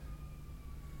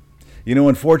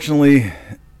Unfortunately,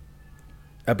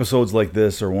 episodes like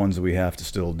this are ones that we have to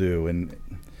still do. And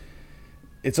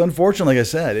it's unfortunate, like I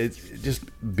said, it's just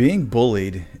being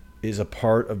bullied is a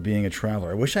part of being a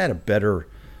traveler. I wish I had a better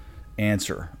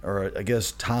answer or, I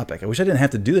guess, topic. I wish I didn't have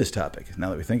to do this topic now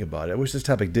that we think about it. I wish this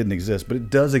topic didn't exist, but it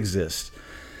does exist.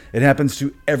 It happens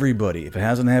to everybody. If it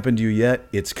hasn't happened to you yet,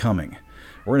 it's coming.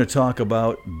 We're going to talk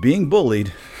about being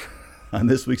bullied on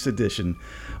this week's edition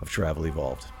of Travel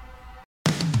Evolved.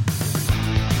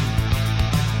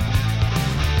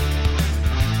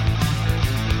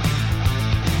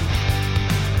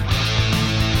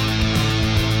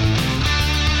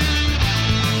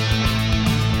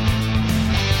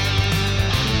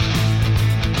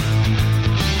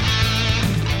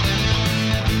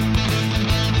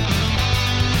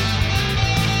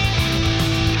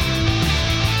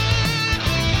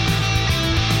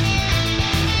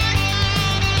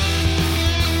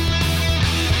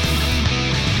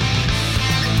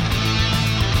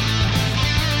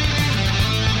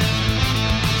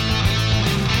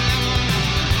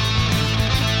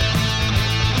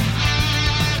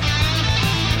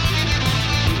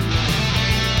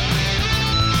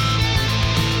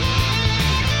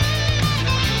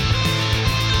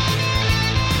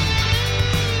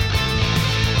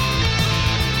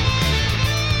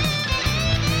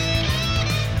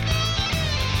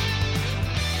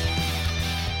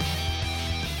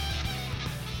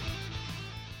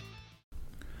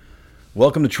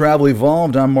 Welcome to Travel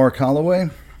Evolved. I'm Mark Holloway,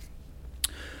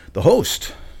 the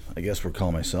host, I guess we'll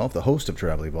call myself, the host of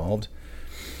Travel Evolved,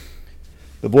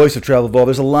 the voice of Travel Evolved.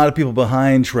 There's a lot of people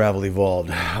behind Travel Evolved,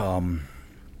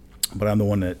 but I'm the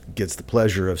one that gets the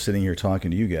pleasure of sitting here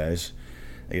talking to you guys.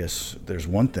 I guess there's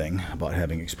one thing about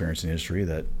having experience in the industry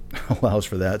that allows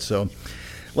for that. So,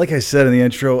 like I said in the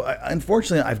intro,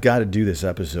 unfortunately, I've got to do this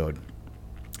episode.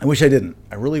 I wish I didn't.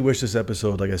 I really wish this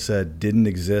episode, like I said, didn't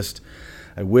exist.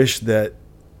 I wish that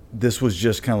this was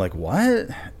just kind of like, what?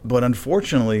 But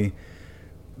unfortunately,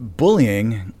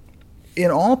 bullying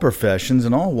in all professions,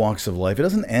 in all walks of life, it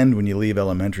doesn't end when you leave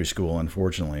elementary school,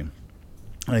 unfortunately.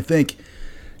 And I think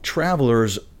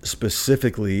travelers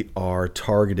specifically are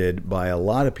targeted by a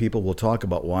lot of people. We'll talk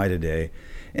about why today.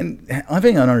 And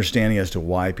having an understanding as to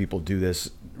why people do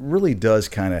this really does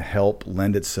kind of help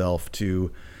lend itself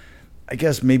to, I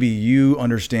guess, maybe you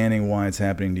understanding why it's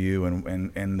happening to you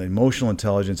and the emotional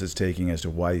intelligence it's taking as to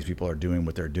why these people are doing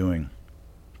what they're doing.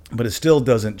 But it still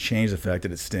doesn't change the fact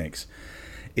that it stinks.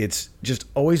 It's just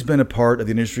always been a part of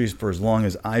the industry for as long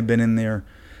as I've been in there,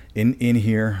 in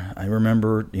here. I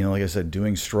remember, like I said,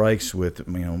 doing strikes with,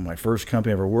 my first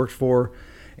company I ever worked for,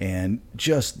 and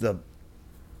just the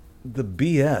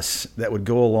BS that would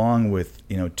go along with,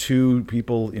 two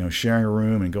people, sharing a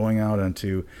room and going out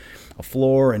onto a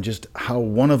floor, and just how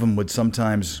one of them would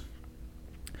sometimes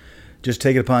just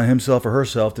take it upon himself or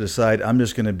herself to decide, I'm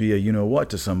just going to be a you-know-what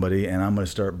to somebody, and I'm going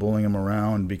to start bullying them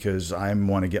around because I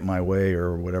want to get my way,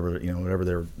 or whatever,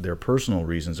 whatever their personal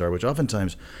reasons are, which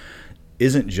oftentimes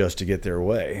isn't just to get their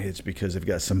way. It's because they've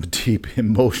got some deep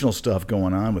emotional stuff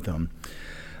going on with them.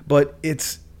 But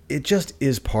it just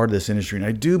is part of this industry. And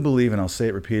I do believe, and I'll say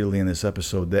it repeatedly in this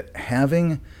episode, that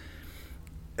having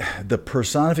the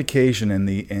personification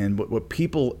and what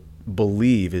people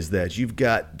believe is that you've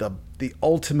got the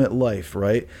ultimate life,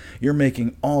 right? You're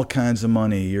making all kinds of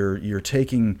money. You're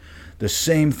taking the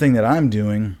same thing that I'm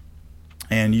doing,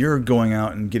 and you're going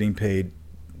out and getting paid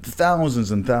thousands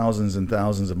and thousands and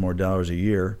thousands of more dollars a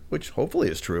year, which hopefully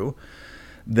is true,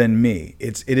 than me.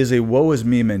 It is a woe is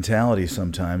me mentality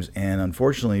sometimes, and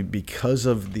unfortunately, because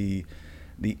of the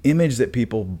image that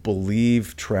people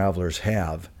believe travelers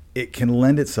have, it can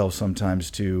lend itself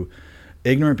sometimes to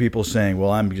ignorant people saying,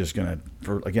 well, I'm just going to,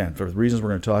 for the reasons we're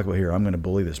going to talk about here, I'm going to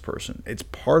bully this person. It's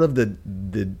part of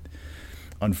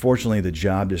unfortunately, the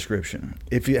job description.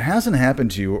 If it hasn't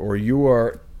happened to you, or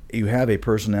you have a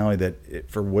personality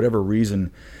that, for whatever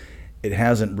reason, it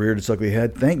hasn't reared its ugly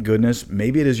head, thank goodness.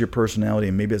 Maybe it is your personality,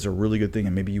 and maybe it's a really good thing,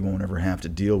 and maybe you won't ever have to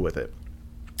deal with it.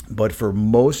 But for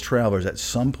most travelers, at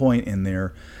some point in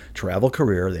their travel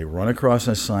career, they run across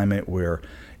an assignment where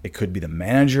it could be the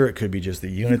manager, it could be just the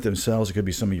unit themselves, it could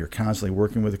be somebody you're constantly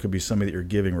working with, it could be somebody that you're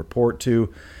giving report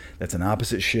to that's an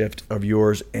opposite shift of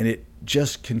yours, and it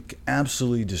just can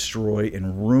absolutely destroy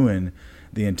and ruin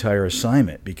the entire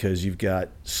assignment because you've got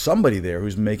somebody there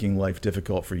who's making life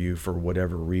difficult for you for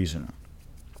whatever reason.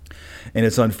 And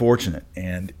it's unfortunate,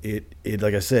 and it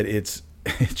like I said, it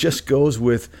just goes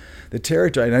with the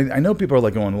territory. And I know people are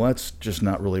like going, well, that's just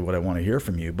not really what I want to hear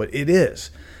from you, but it is.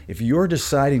 If you're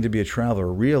deciding to be a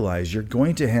traveler, realize you're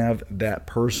going to have that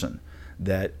person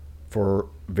that for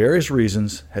various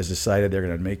reasons, has decided they're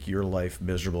going to make your life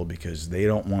miserable because they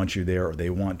don't want you there, or they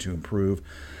want to improve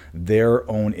their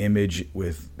own image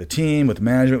with the team, with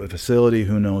management, with facility,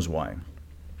 who knows why.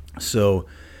 So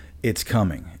it's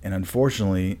coming. And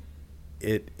unfortunately,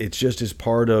 it's just as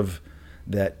part of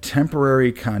that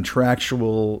temporary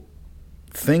contractual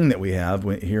thing that we have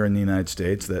here in the United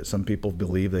States, that some people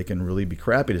believe they can really be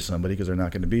crappy to somebody because they're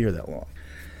not going to be here that long.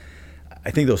 I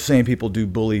think those same people do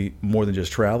bully more than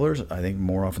just travelers. I think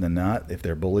more often than not, if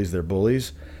they're bullies, they're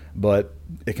bullies. But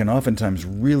it can oftentimes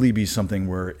really be something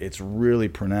where it's really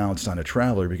pronounced on a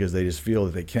traveler because they just feel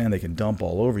that they can dump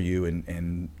all over you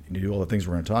and do all the things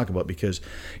we're going to talk about because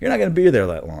you're not going to be there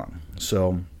that long.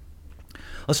 So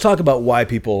let's talk about why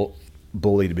people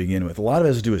bully to begin with. A lot of it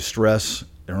has to do with stress,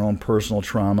 their own personal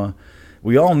trauma.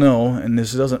 We all know, and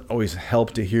this doesn't always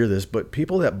help to hear this, but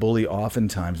people that bully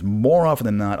oftentimes, more often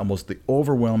than not, almost the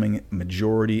overwhelming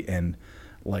majority, and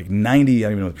like 90, I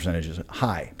don't even know what the percentage is,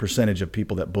 high percentage of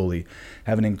people that bully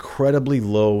have an incredibly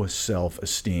low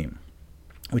self-esteem,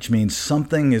 which means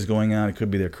something is going on. It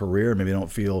could be their career. Maybe they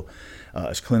don't feel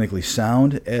as clinically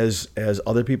sound as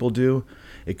other people do.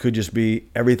 It could just be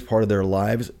every part of their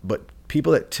lives. But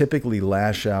people that typically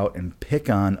lash out and pick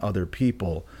on other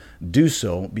people do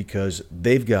so because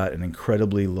they've got an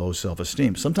incredibly low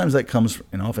self-esteem. Sometimes that comes,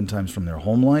 and oftentimes, from their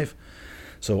home life.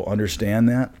 So understand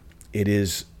that it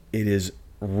is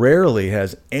rarely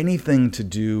has anything to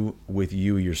do with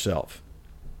you yourself.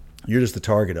 You're just the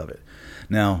target of it.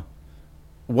 Now,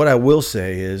 what I will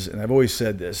say is, and I've always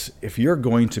said this, if you're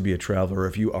going to be a traveler, or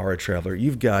if you are a traveler,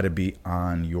 you've got to be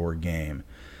on your game.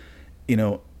 You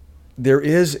know, there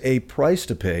is a price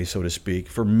to pay, so to speak,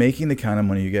 for making the kind of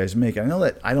money you guys make. I know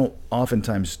that I don't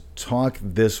oftentimes talk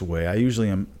this way. I usually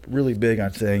am really big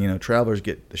on saying, travelers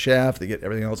get the shaft, they get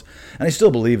everything else, and I still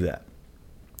believe that.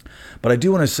 But I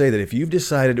do want to say that if you've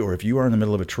decided, or if you are in the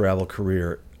middle of a travel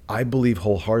career, I believe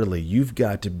wholeheartedly you've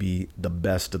got to be the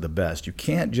best of the best. You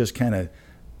can't just kind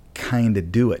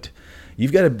of do it.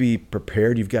 You've got to be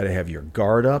prepared. You've got to have your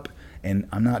guard up. And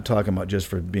I'm not talking about just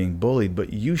for being bullied,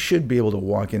 but you should be able to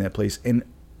walk in that place and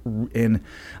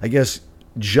I guess,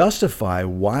 justify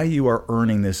why you are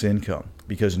earning this income,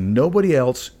 because nobody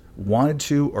else wanted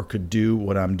to or could do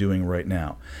what I'm doing right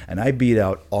now. And I beat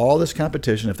out all this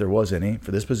competition, if there was any,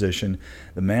 for this position.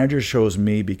 The manager chose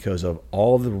me because of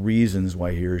all the reasons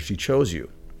why he or she chose you,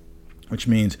 which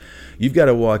means you've got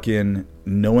to walk in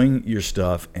knowing your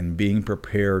stuff and being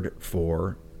prepared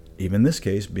for, even in this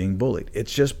case, being bullied.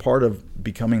 It's just part of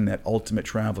becoming that ultimate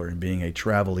traveler and being a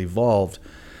travel evolved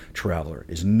traveler,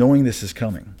 is knowing this is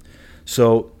coming.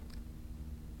 So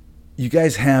you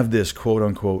guys have this quote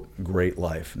unquote great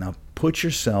life. Now put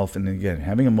yourself, and again,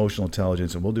 having emotional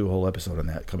intelligence, and we'll do a whole episode on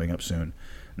that coming up soon.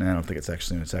 And I don't think it's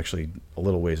actually soon. It's actually a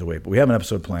little ways away, but we have an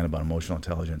episode planned about emotional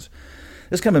intelligence.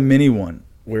 This is kind of a mini one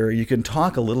where you can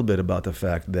talk a little bit about the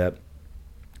fact that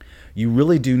you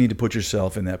really do need to put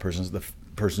yourself in that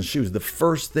person's shoes. The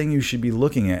first thing you should be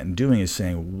looking at and doing is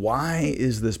saying, why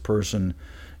is this person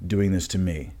doing this to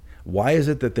me? Why is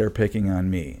it that they're picking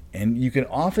on me? And you can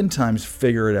oftentimes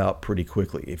figure it out pretty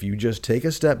quickly. If you just take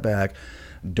a step back,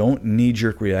 don't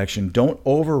knee-jerk reaction, don't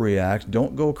overreact,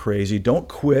 don't go crazy, don't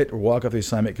quit or walk off the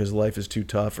assignment because life is too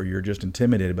tough or you're just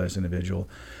intimidated by this individual.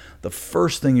 The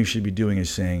first thing you should be doing is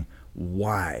saying,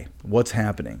 why? What's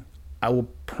happening? I will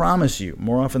promise you,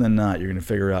 more often than not, you're going to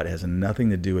figure out it has nothing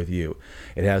to do with you.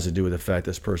 It has to do with the fact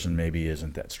this person maybe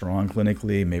isn't that strong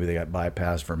clinically. Maybe they got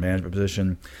bypassed for a management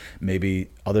position.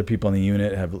 Maybe other people in the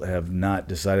unit have not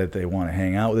decided that they want to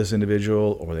hang out with this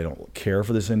individual, or they don't care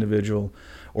for this individual.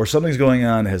 Or something's going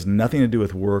on that has nothing to do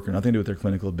with work or nothing to do with their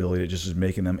clinical ability. It just is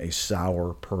making them a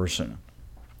sour person.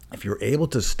 If you're able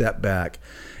to step back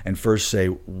and first say,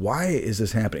 why is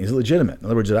this happening? Is it legitimate? In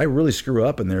other words, did I really screw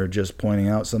up and they're just pointing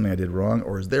out something I did wrong?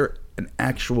 Or is there an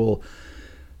actual,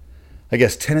 I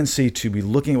guess, tendency to be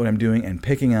looking at what I'm doing and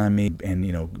picking on me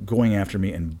and, going after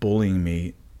me and bullying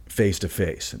me face to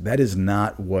face? That is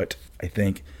not what I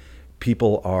think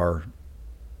people are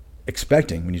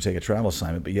expecting when you take a travel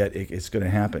assignment, but yet it's going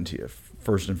to happen to you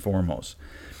first and foremost.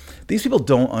 These people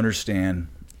don't understand,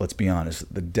 let's be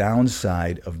honest, the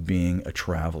downside of being a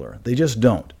traveler. They just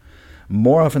don't.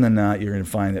 More often than not, you're going to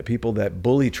find that people that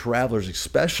bully travelers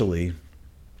especially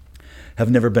have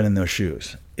never been in those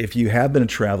shoes. If you have been a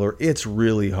traveler, it's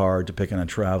really hard to pick on a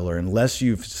traveler unless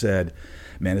you've said,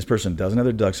 man, this person doesn't have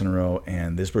their ducks in a row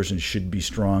and this person should be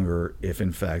stronger if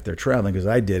in fact they're traveling, because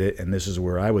I did it and this is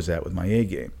where I was at with my A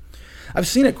game. I've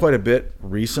seen it quite a bit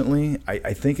recently.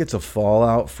 I think it's a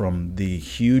fallout from the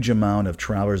huge amount of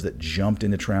travelers that jumped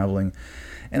into traveling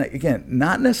And again,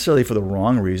 not necessarily for the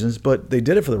wrong reasons, but they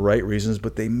did it for the right reasons,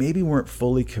 but they maybe weren't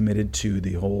fully committed to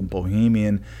the whole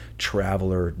bohemian,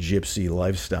 traveler, gypsy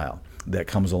lifestyle that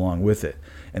comes along with it.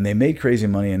 And they made crazy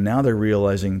money, and now they're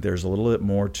realizing there's a little bit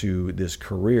more to this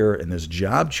career and this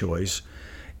job choice,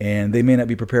 and they may not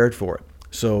be prepared for it.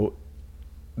 So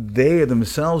they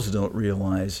themselves don't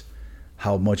realize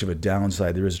how much of a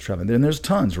downside there is to traveling. And there's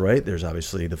tons, right? There's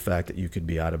obviously the fact that you could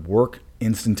be out of work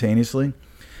instantaneously.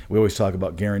 We always talk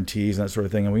about guarantees and that sort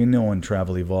of thing, and we know in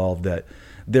Travel Evolved that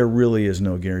there really is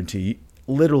no guarantee.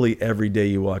 Literally every day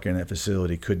you walk in that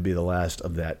facility could be the last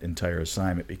of that entire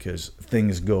assignment because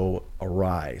things go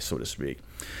awry, so to speak.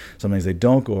 Sometimes they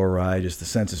don't go awry, just the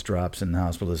census drops and the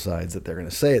hospital decides that they're going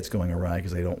to say it's going awry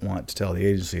because they don't want to tell the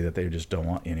agency that they just don't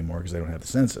want you anymore because they don't have the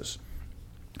census.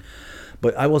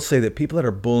 But I will say that people that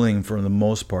are bullying, for the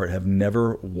most part, have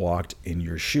never walked in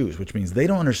your shoes, which means they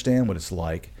don't understand what it's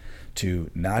like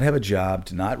to not have a job,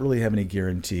 to not really have any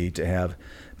guarantee, to have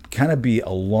kind of be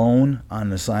alone on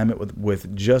an assignment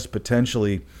with just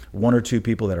potentially one or two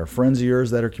people that are friends of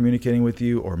yours that are communicating with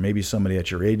you, or maybe somebody at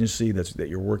your agency that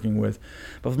you're working with.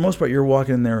 But for the most part, you're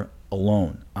walking in there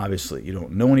alone. Obviously, you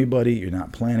don't know anybody. You're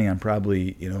not planning on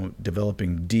probably,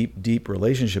 developing deep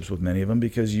relationships with many of them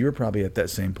because you're probably at that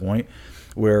same point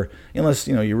where, unless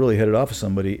you really hit it off with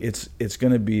somebody, it's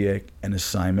going to be an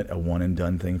assignment, a one and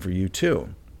done thing for you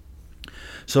too.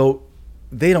 So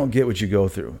they don't get what you go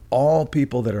through. All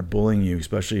people that are bullying you,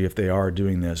 especially if they are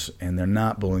doing this and they're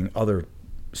not bullying other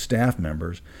staff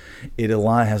members, a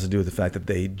lot has to do with the fact that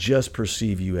they just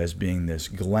perceive you as being this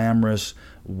glamorous,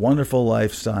 wonderful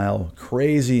lifestyle,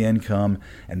 crazy income,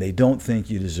 and they don't think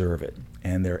you deserve it.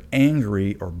 And they're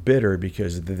angry or bitter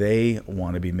because they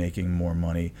want to be making more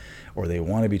money, or they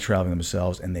want to be traveling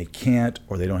themselves and they can't,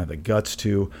 or they don't have the guts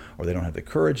to, or they don't have the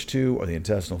courage to, or the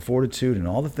intestinal fortitude, and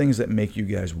all the things that make you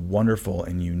guys wonderful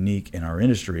and unique in our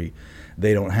industry.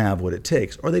 They don't have what it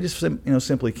takes, or they just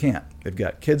simply can't. They've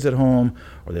got kids at home,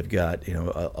 or they've got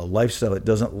a lifestyle that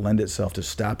doesn't lend itself to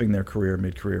stopping their career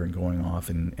mid-career and going off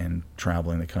and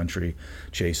traveling the country,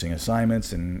 chasing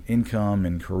assignments and income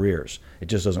and careers. It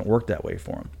just doesn't work that way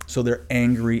for them. So they're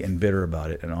angry and bitter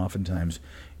about it, and oftentimes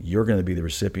you're going to be the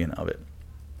recipient of it.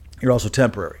 You're also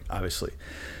temporary, obviously.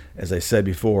 As I said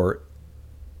before,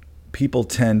 people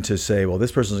tend to say, well,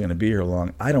 this person's going to be here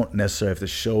long. I don't necessarily have to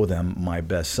show them my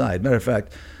best side. Matter of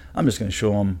fact, I'm just going to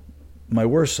show them my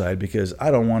worst side because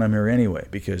I don't want them here anyway,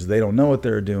 because they don't know what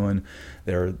they're doing.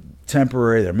 They're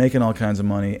temporary. They're making all kinds of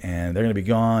money, and they're going to be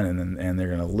gone, and they're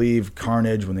going to leave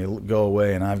carnage when they go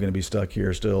away, and I'm going to be stuck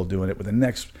here still doing it with the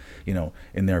next,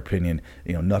 in their opinion,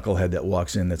 knucklehead that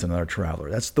walks in that's another traveler.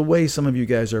 That's the way some of you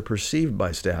guys are perceived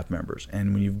by staff members.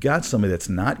 And when you've got somebody that's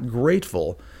not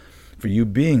grateful for you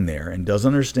being there and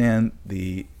doesn't understand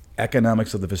the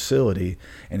economics of the facility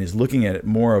and is looking at it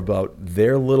more about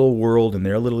their little world and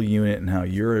their little unit and how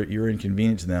you're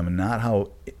inconvenient to them, and not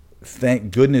how,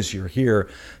 thank goodness you're here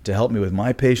to help me with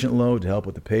my patient load, to help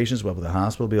with the patients, to help with the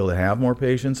hospital, be able to have more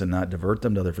patients and not divert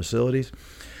them to other facilities.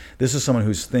 This is someone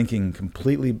who's thinking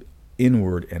completely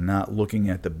inward and not looking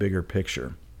at the bigger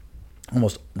picture,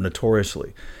 almost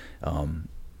notoriously.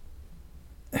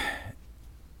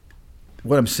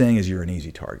 What I'm saying is you're an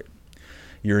easy target.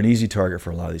 You're an easy target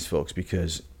for a lot of these folks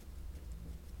because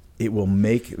it will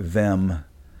make them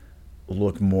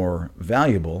look more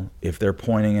valuable if they're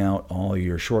pointing out all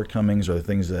your shortcomings or the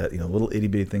things that, little itty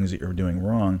bitty things that you're doing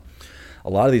wrong. A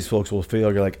lot of these folks will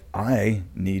feel like, I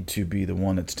need to be the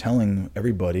one that's telling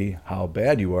everybody how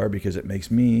bad you are because it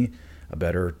makes me a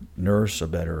better nurse, a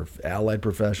better allied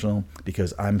professional,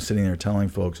 because I'm sitting there telling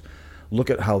folks, look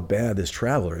at how bad this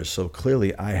traveler is. So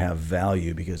clearly I have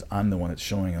value because I'm the one that's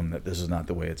showing them that this is not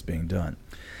the way it's being done.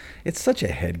 It's such a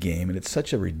head game, and it's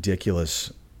such a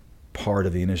ridiculous part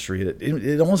of the industry.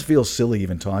 It almost feels silly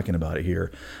even talking about it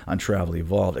here on Travel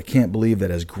Evolved. I can't believe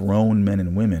that as grown men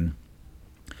and women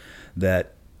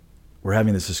that we're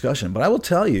having this discussion. But I will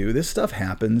tell you, this stuff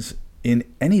happens in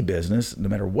any business, no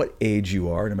matter what age you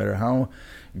are, no matter how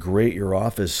great your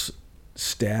office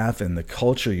staff and the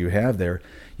culture you have there.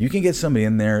 You can get somebody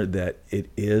in there that it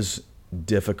is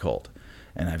difficult.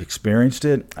 And I've experienced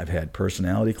it. I've had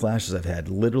personality clashes. I've had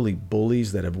literally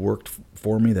bullies that have worked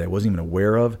for me that I wasn't even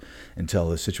aware of until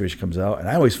the situation comes out. And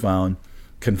I always found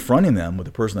confronting them with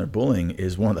the person they're bullying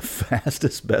is one of the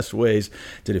fastest, best ways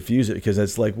to diffuse it, because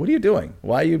it's like, what are you doing?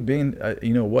 Why are you being,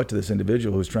 to this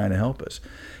individual who's trying to help us?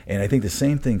 And I think the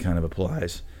same thing kind of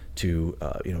applies to,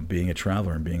 being a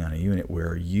traveler and being on a unit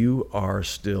where you are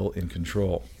still in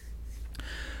control.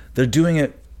 They're doing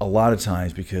it a lot of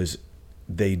times because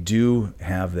they do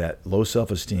have that low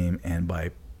self-esteem, and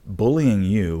by bullying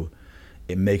you,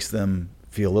 it makes them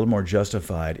feel a little more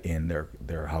justified in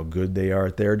their how good they are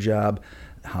at their job,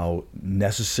 how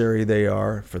necessary they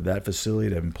are for that facility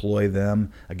to employ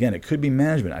them. Again, it could be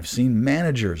management. I've seen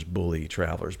managers bully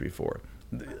travelers before.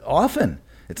 Often,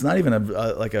 it's not even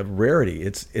like a rarity.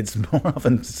 It's more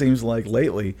often, it seems like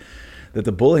lately, that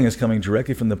the bullying is coming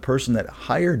directly from the person that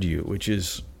hired you, which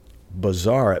is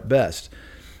bizarre at best.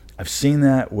 I've seen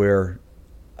that where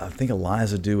I think a lot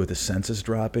has to do with the census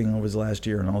dropping over the last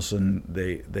year, and all of a sudden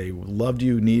they loved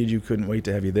you, needed you, couldn't wait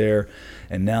to have you there,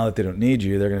 and now that they don't need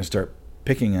you, they're going to start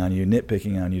picking on you,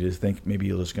 nitpicking on you to think maybe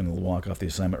you're just going to walk off the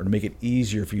assignment, or to make it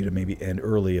easier for you to maybe end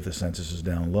early if the census is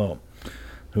down low.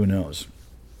 Who knows?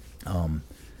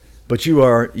 But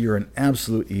you're an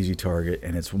absolute easy target,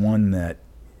 and it's one that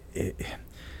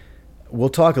we'll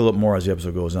talk a little more as the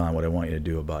episode goes on what I want you to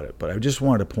do about it. But I just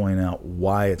wanted to point out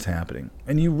why it's happening,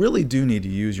 and you really do need to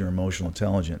use your emotional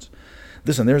intelligence.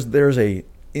 Listen, there's a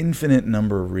infinite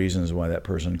number of reasons why that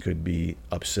person could be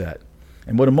upset.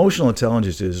 And what emotional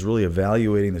intelligence is really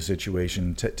evaluating the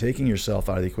situation, taking yourself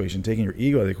out of the equation, taking your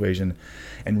ego out of the equation,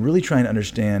 and really trying to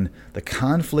understand the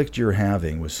conflict you're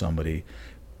having with somebody.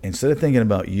 Instead of thinking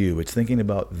about you, it's thinking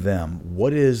about them.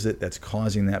 What is it that's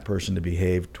causing that person to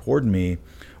behave toward me,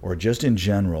 or just in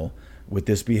general, with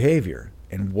this behavior?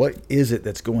 And what is it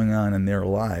that's going on in their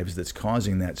lives that's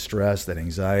causing that stress, that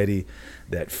anxiety,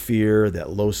 that fear,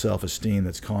 that low self-esteem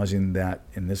that's causing that,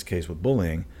 in this case with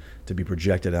bullying, to be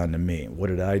projected onto me? What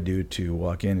did I do to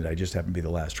walk in? Did I just happen to be the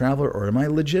last traveler? Or am I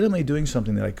legitimately doing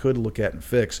something that I could look at and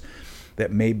fix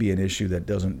that may be an issue that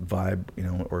doesn't vibe,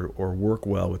 or work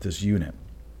well with this unit?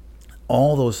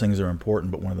 All those things are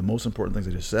important, but one of the most important things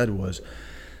I just said was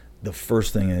the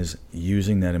first thing is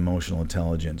using that emotional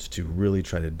intelligence to really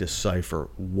try to decipher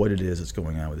what it is that's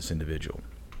going on with this individual.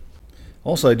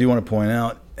 Also, I do want to point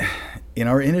out, in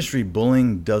our industry,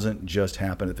 bullying doesn't just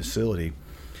happen at the facility.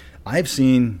 I've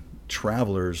seen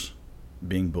travelers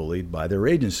being bullied by their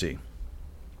agency.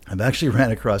 I've actually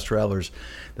ran across travelers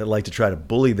that like to try to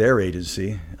bully their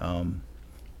agency.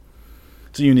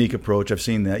 It's a unique approach. I've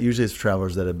seen that. Usually it's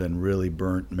travelers that have been really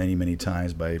burnt many, many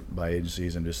times by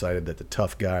agencies and decided that the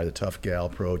tough guy, the tough gal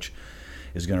approach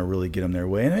is going to really get them their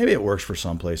way. And maybe it works for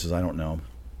some places. I don't know.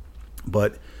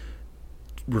 But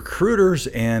recruiters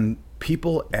and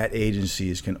people at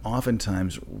agencies can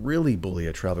oftentimes really bully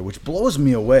a traveler, which blows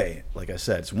me away. Like I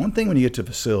said, it's one thing when you get to a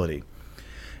facility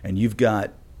and you've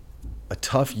got a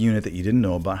tough unit that you didn't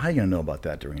know about. How are you going to know about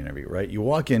that during an interview, right? You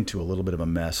walk into a little bit of a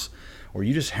mess, or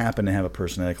you just happen to have a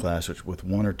personality clash with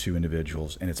one or two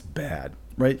individuals, and it's bad,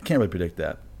 right? You can't really predict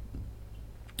that.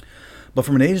 But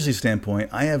from an agency standpoint,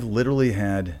 I have literally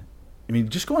had,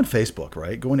 just go on Facebook,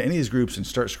 right? Go into any of these groups and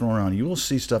start scrolling around. You will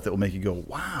see stuff that will make you go,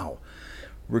 wow.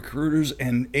 Recruiters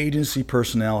and agency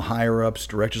personnel, higher-ups,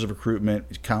 directors of recruitment,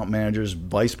 account managers,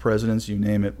 vice presidents, you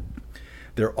name it.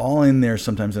 They're all in there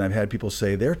sometimes, and I've had people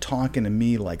say, they're talking to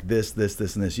me like this, this,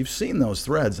 this, and this. You've seen those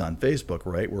threads on Facebook,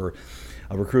 right, where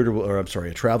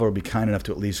a traveler will be kind enough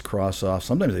to at least cross off.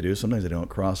 Sometimes they do, sometimes they don't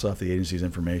cross off the agency's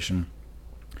information.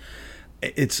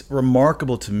 It's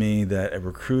remarkable to me that a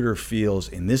recruiter feels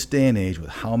in this day and age with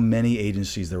how many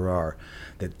agencies there are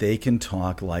that they can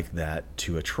talk like that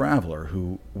to a traveler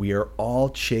who we are all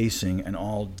chasing and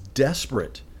all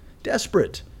desperate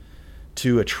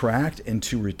to attract and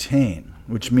to retain,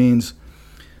 which means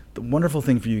the wonderful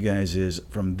thing for you guys is,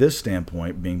 from this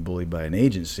standpoint, being bullied by an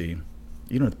agency,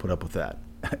 you don't have to put up with that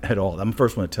at all. I'm the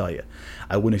first one to tell you.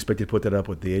 I wouldn't expect you to put up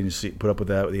with the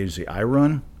agency I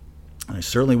run. And I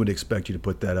certainly would expect you to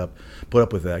put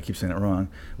up with that, I keep saying it wrong,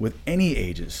 with any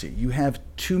agency. You have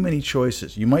too many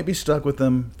choices. You might be stuck with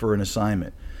them for an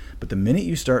assignment, but the minute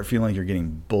you start feeling like you're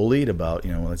getting bullied about,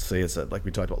 let's say it's like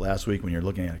we talked about last week, when you're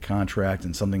looking at a contract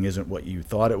and something isn't what you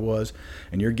thought it was,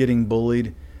 and you're getting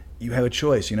bullied, you have a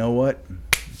choice. You know what?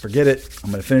 Forget it.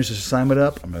 I'm going to finish this assignment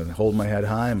up. I'm going to hold my head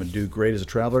high. I'm going to do great as a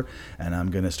traveler, and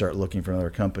I'm going to start looking for another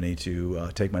company to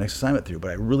take my next assignment through. But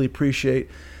I really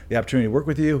appreciate the opportunity to work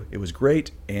with you. It was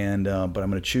great, but I'm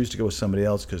going to choose to go with somebody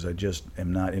else because I just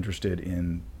am not interested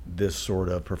in this sort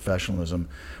of professionalism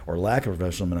or lack of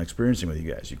professionalism I'm experiencing with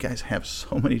you guys. You guys have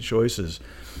so many choices.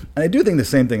 And I do think the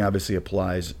same thing obviously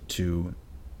applies to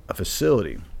a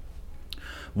facility.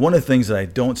 One of the things that I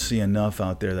don't see enough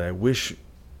out there that I wish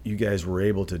you guys were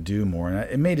able to do more, and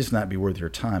it may just not be worth your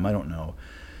time, I don't know.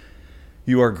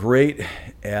 You are great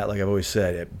at, like I've always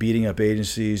said, at beating up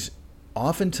agencies.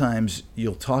 Oftentimes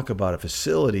you'll talk about a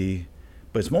facility,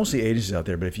 but it's mostly agencies out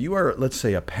there. But if you are, let's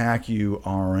say, a PACU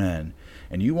RN,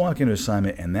 and you walk into an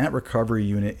assignment and that recovery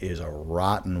unit is a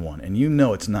rotten one, and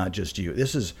it's not just you.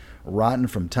 This is rotten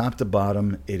from top to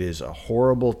bottom. It is a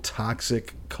horrible,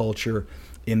 toxic culture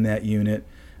in that unit.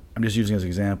 I'm just using as an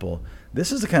example.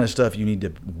 This is the kind of stuff you need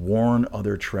to warn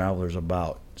other travelers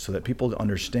about so that people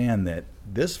understand that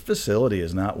this facility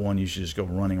is not one you should just go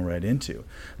running right into.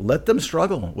 Let them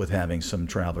struggle with having some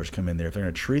travelers come in there. If they're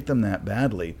going to treat them that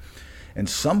badly, and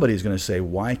somebody's going to say,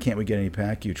 why can't we get any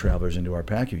PACU travelers into our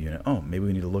PACU unit? Oh, maybe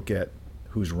we need to look at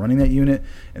who's running that unit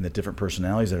and the different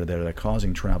personalities that are there that are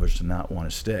causing travelers to not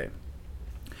want to stay.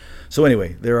 So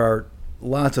anyway, there are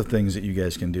lots of things that you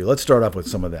guys can do. Let's start off with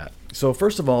some of that. So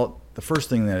first of all, the first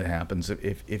thing that happens,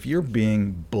 if you're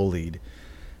being bullied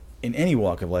in any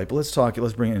walk of life, but let's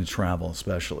bring it into travel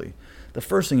especially. The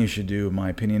first thing you should do, in my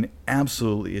opinion,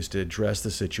 absolutely is to address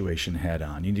the situation head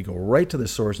on. You need to go right to the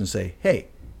source and say, hey,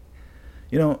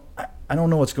 I don't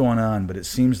know what's going on, but it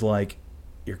seems like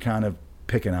you're kind of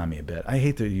picking on me a bit. I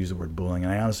hate to use the word bullying,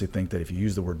 and I honestly think that if you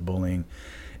use the word bullying,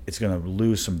 it's going to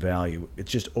lose some value.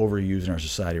 It's just overused in our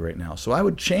society right now. So I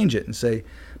would change it and say,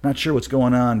 not sure what's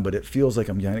going on, but it feels like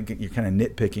you're kind of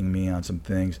nitpicking me on some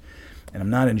things, and I'm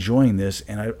not enjoying this,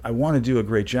 and I want to do a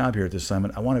great job here at this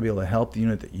assignment. I want to be able to help the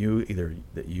unit that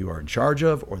you are in charge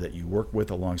of or that you work with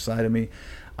alongside of me.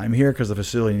 I'm here because the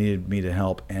facility needed me to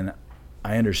help, and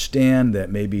I understand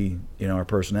that maybe our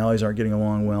personalities aren't getting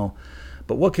along well,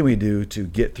 but what can we do to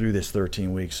get through this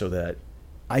 13 weeks so that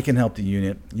I can help the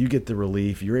unit, you get the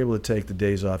relief, you're able to take the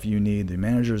days off you need, the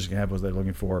managers have what they're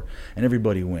looking for, and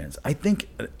everybody wins. I think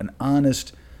an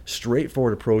honest,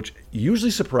 straightforward approach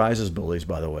usually surprises bullies,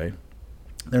 by the way.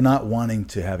 They're not wanting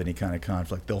to have any kind of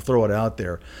conflict. They'll throw it out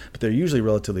there, but they're usually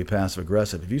relatively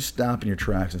passive-aggressive. If you stop in your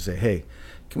tracks and say, hey,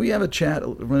 can we have a chat?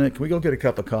 Can we go get a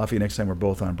cup of coffee next time we're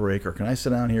both on break? Or can I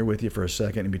sit down here with you for a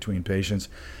second in between patients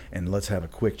and let's have a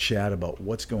quick chat about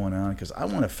what's going on? Because I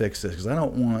want to fix this, because I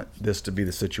don't want this to be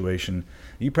the situation.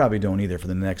 You probably don't either for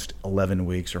the next 11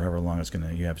 weeks or however long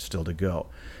you have still to go.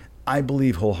 I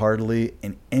believe wholeheartedly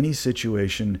in any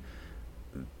situation,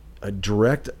 a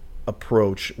direct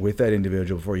approach with that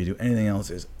individual before you do anything else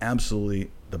is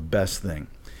absolutely the best thing.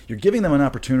 You're giving them an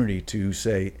opportunity to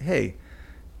say, hey,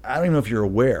 I don't even know if you're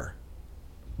aware,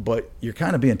 but you're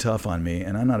kind of being tough on me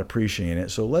and I'm not appreciating it.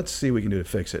 So let's see what we can do to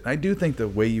fix it. I do think the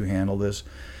way you handle this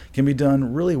can be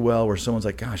done really well where someone's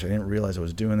like, gosh, I didn't realize I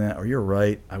was doing that. Or you're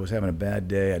right, I was having a bad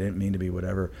day. I didn't mean to be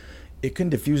whatever. It can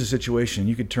diffuse a situation.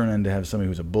 You could turn on to have somebody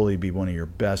who's a bully be one of your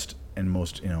best and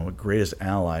most, greatest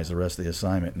allies the rest of the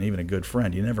assignment, and even a good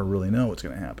friend. You never really know what's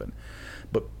going to happen.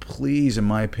 But please, in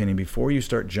my opinion, before you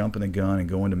start jumping the gun and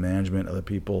going to management, other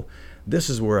people, this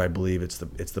is where I believe it's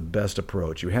the best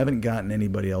approach. You haven't gotten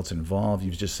anybody else involved.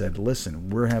 You've just said, listen,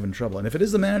 we're having trouble. And if it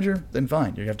is the manager, then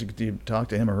fine. You have to talk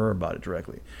to him or her about it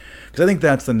directly. Because I think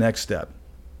that's the next step.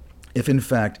 If, in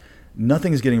fact,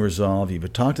 nothing is getting resolved,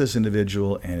 you've talked to this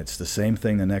individual, and it's the same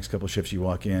thing the next couple of shifts you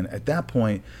walk in, at that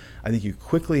point, I think you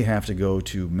quickly have to go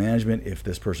to management if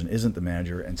this person isn't the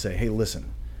manager and say, hey,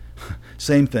 listen,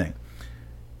 same thing.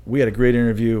 We had a great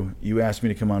interview. You asked me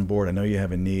to come on board. I know you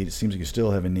have a need. It seems like you still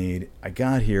have a need. I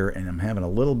got here, and I'm having a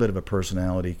little bit of a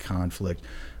personality conflict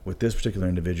with this particular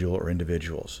individual or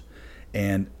individuals.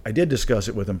 And I did discuss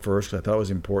it with them first because I thought it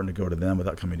was important to go to them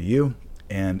without coming to you.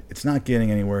 And it's not getting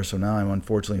anywhere, so now I'm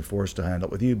unfortunately forced to handle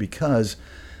it with you because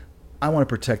I want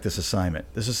to protect this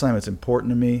assignment. This assignment's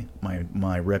important to me.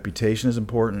 My reputation is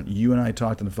important. You and I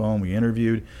talked on the phone. We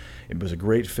interviewed. It was a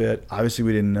great fit. Obviously,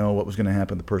 we didn't know what was going to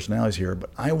happen with the personalities here,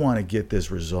 but I want to get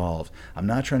this resolved. I'm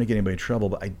not trying to get anybody in trouble,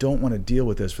 but I don't want to deal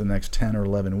with this for the next 10 or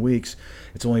 11 weeks.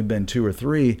 It's only been 2 or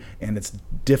 3, and it's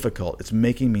difficult. It's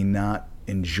making me not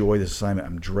enjoy this assignment.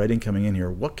 I'm dreading coming in here.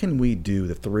 What can we do,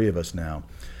 the 3 of us now,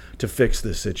 to fix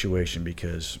this situation?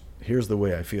 Because here's the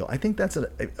way I feel. I think that's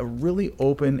a really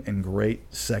open and great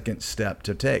second step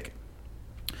to take.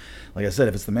 Like I said,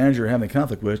 if it's the manager you're having a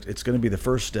conflict with, it's going to be the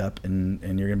first step, and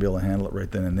you're going to be able to handle it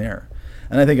right then and there.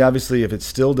 And I think, obviously, if it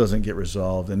still doesn't get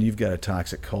resolved, then you've got a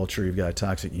toxic culture, you've got a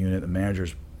toxic unit, the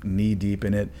manager's knee-deep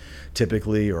in it,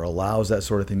 typically, or allows that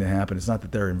sort of thing to happen. It's not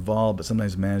that they're involved, but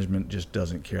sometimes management just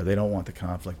doesn't care. They don't want the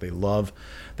conflict. They love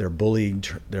their bullying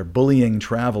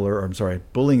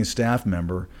staff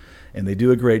member, and they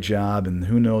do a great job, and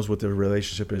who knows what the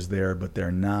relationship is there, but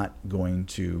they're not going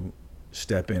to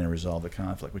step in and resolve the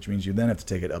conflict, which means you then have to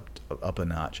take it up a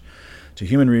notch to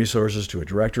human resources, to a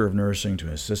director of nursing, to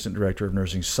an assistant director of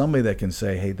nursing, somebody that can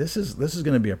say, hey, this is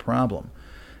going to be a problem,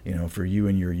 for you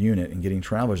and your unit, and getting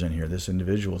travelers in here. This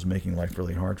individual is making life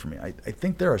really hard for me. I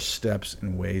think there are steps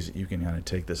and ways that you can kind of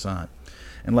take this on.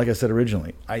 And like I said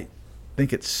originally, I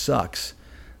think it sucks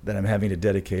that I'm having to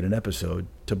dedicate an episode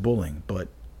to bullying, but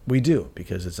we do,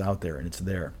 because it's out there and it's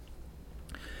there.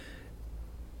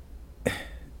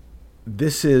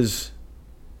 This is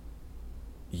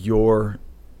your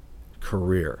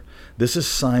career. This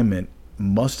assignment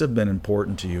must have been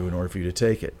important to you in order for you to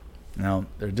take it. Now,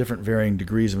 there are different varying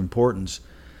degrees of importance,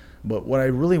 but what I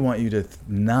really want you to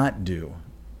not do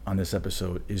on this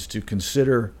episode is to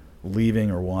consider leaving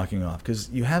or walking off, because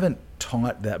you haven't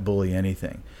taught that bully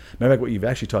anything. Matter of fact, what you've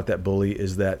actually taught that bully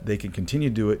is that they can continue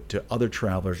to do it to other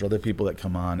travelers or other people that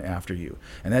come on after you.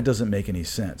 And that doesn't make any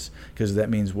sense, because that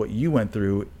means what you went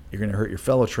through, you're going to hurt your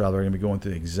fellow traveler. You're going to be going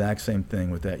through the exact same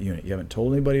thing with that unit. You haven't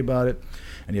told anybody about it,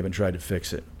 and you haven't tried to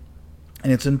fix it.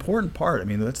 And it's an important part. I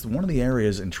mean, that's one of the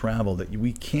areas in travel that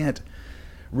we can't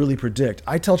really predict.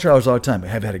 I tell travelers all the time, I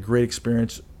have had a great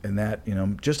experience in that.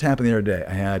 Just happened the other day.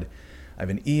 I have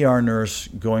an ER nurse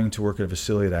going to work at a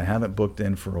facility that I haven't booked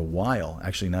in for a while,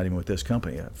 actually not even with this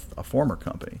company, a former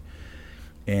company.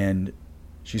 And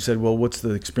she said, well, what's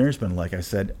the experience been like? I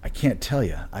said, I can't tell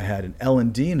you. I had an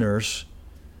L&D nurse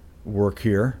work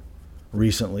here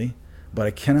recently, but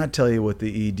I cannot tell you what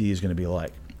the ED is going to be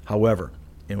like. However,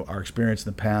 our experience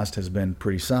in the past has been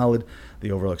pretty solid.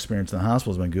 The overall experience in the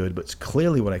hospital has been good, but it's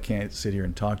clearly what I can't sit here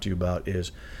and talk to you about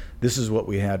is this is what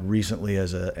we had recently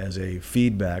as a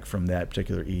feedback from that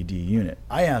particular ED unit.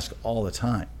 I ask all the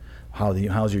time,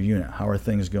 how's your unit? How are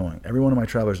things going? Every one of my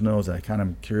travelers knows that I kind of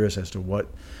am curious as to what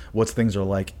things are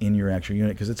like in your actual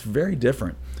unit, because it's very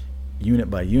different unit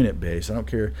by unit base. I don't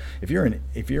care if you're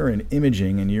in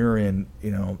imaging and you're in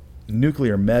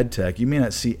nuclear med tech, you may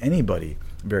not see anybody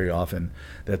very often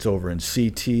that's over in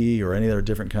CT or any other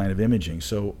different kind of imaging.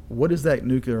 So what does that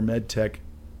nuclear med tech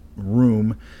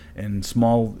room and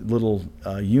small little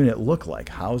unit look like?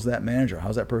 How's that manager?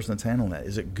 How's that person that's handling that?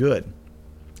 Is it good?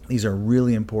 These are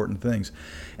really important things.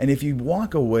 And if you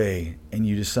walk away and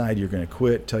you decide you're going to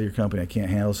quit, tell your company I can't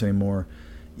handle this anymore,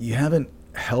 you haven't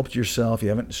helped yourself, you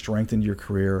haven't strengthened your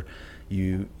career,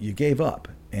 you gave up.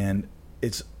 And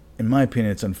it's, in my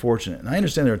opinion, it's unfortunate. And I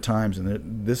understand there are times,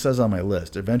 and this says on my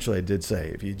list, eventually I did say,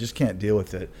 if you just can't deal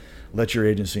with it, let your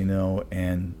agency know,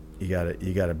 and you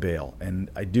gotta bail.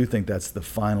 And I do think that's the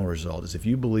final result, is if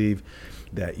you believe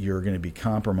that you're going to be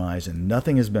compromised and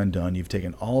nothing has been done, you've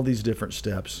taken all these different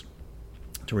steps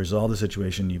to resolve the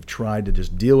situation, you've tried to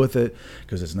just deal with it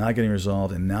because it's not getting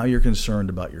resolved, and now you're concerned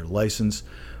about your license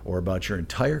or about your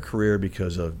entire career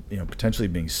because of potentially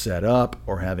being set up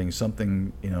or having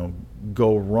something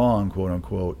go wrong, quote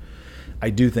unquote. I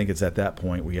do think it's at that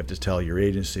point where you have to tell your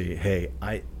agency, hey,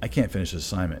 I can't finish this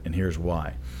assignment, and here's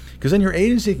why. Because then your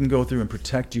agency can go through and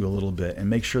protect you a little bit and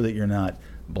make sure that you're not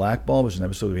blackballed, which is an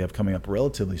episode that we have coming up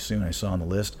relatively soon, I saw on the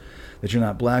list, that you're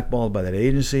not blackballed by that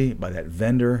agency, by that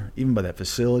vendor, even by that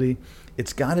facility.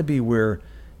 It's got to be where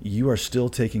you are still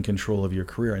taking control of your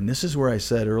career. And this is where I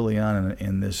said early on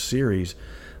in this series,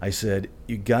 I said,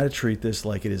 you got to treat this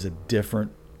like it is a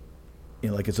different,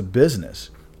 like it's a business.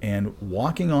 And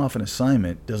walking off an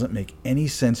assignment doesn't make any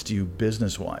sense to you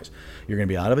business-wise. You're going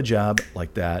to be out of a job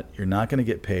like that. You're not going to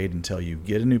get paid until you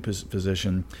get a new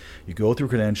position. You go through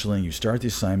credentialing. You start the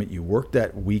assignment. You work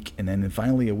that week. And then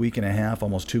finally a week and a half,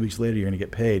 almost 2 weeks later, you're going to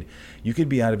get paid. You could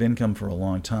be out of income for a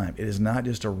long time. It is not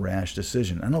just a rash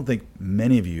decision. I don't think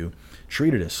many of you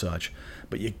treat it as such,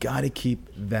 but you got to keep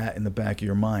that in the back of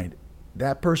your mind.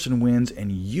 That person wins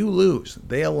and you lose.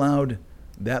 They allowed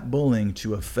that bullying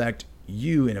to affect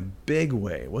you in a big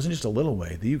way. It wasn't just a little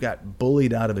way. You got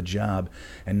bullied out of a job,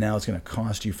 and now it's going to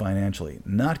cost you financially.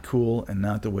 Not cool, and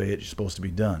not the way it's supposed to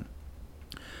be done.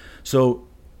 So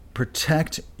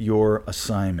protect your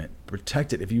assignment.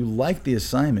 Protect it. If you like the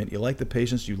assignment, you like the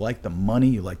patients, you like the money,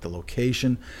 you like the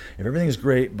location, if everything is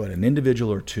great, but an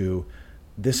individual or two,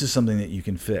 this is something that you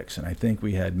can fix. And I think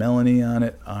we had Melanie on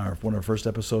it, one of our first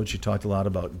episodes. She talked a lot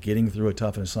about getting through a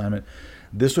tough assignment.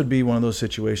 This would be one of those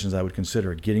situations I would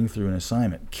consider getting through an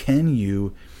assignment. Can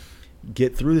you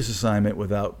get through this assignment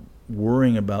without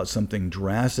worrying about something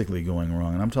drastically going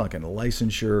wrong? And I'm talking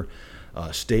licensure,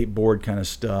 state board kind of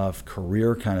stuff,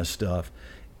 career kind of stuff.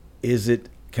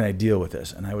 Can I deal with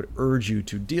this? And I would urge you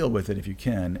to deal with it if you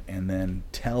can, and then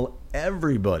tell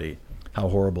everybody how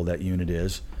horrible that unit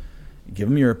is. Give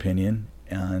them your opinion,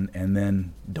 and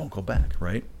then don't go back,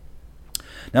 right?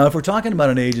 Now, if we're talking about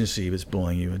an agency that's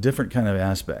bullying you, a different kind of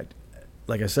aspect,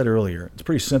 like I said earlier, it's a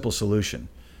pretty simple solution.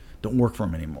 Don't work for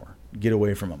them anymore. Get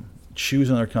away from them. Choose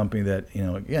another company that,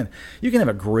 again, you can have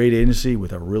a great agency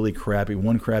with a really crappy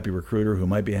recruiter who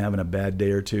might be having a bad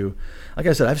day or two. Like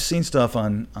I said, I've seen stuff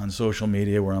on social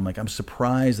media where I'm like, I'm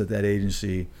surprised that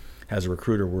agency has a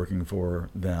recruiter working for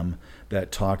them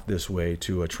that talked this way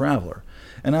to a traveler.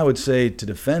 And I would say, to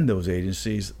defend those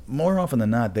agencies, more often than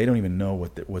not, they don't even know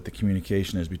what the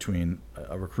communication is between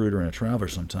a recruiter and a traveler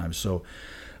sometimes. So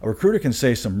a recruiter can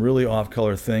say some really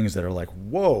off-color things that are like,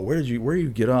 whoa, where do you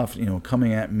get off,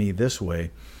 coming at me this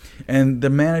way? And the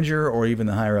manager or even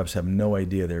the higher ups have no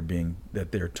idea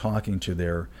that they're talking to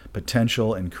their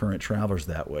potential and current travelers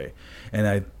that way. And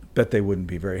I bet they wouldn't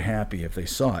be very happy if they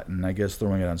saw it. And I guess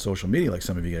throwing it on social media like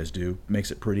some of you guys do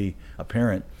makes it pretty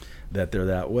apparent that they're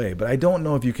that way. But I don't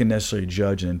know if you can necessarily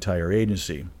judge an entire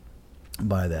agency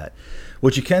by that.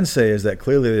 What you can say is that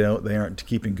clearly they aren't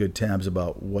keeping good tabs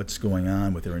about what's going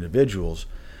on with their individuals.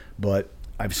 But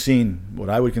I've seen what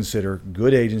I would consider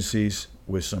good agencies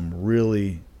with some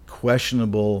really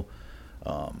questionable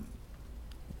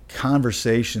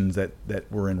conversations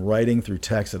that were in writing through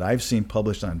text that I've seen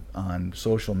published on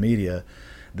social media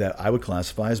that I would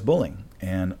classify as bullying.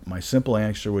 And my simple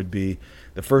answer would be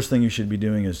the first thing you should be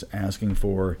doing is asking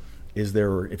for, if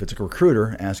it's a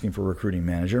recruiter, asking for a recruiting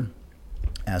manager.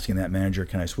 Asking that manager,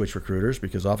 can I switch recruiters?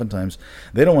 Because oftentimes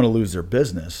they don't want to lose their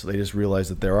business. They just realize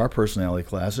that there are personality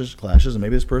clashes, and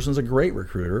maybe this person's a great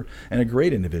recruiter and a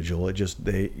great individual. It just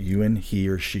you and he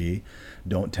or she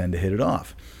don't tend to hit it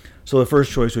off. So the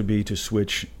first choice would be to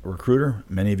switch a recruiter.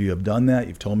 Many of you have done that.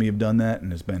 You've told me you've done that,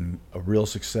 and it's been a real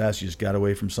success. You just got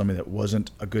away from somebody that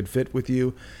wasn't a good fit with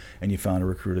you, and you found a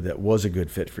recruiter that was a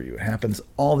good fit for you. It happens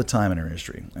all the time in our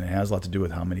industry, and it has a lot to do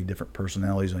with how many different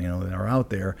personalities that are out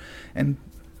there, and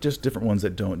just different ones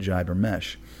that don't jibe or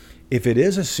mesh. If it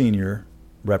is a senior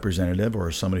representative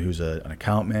or somebody who's an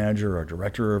account manager or a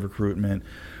director of recruitment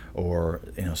or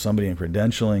somebody in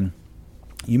credentialing,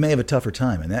 you may have a tougher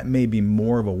time, and that may be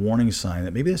more of a warning sign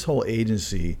that maybe this whole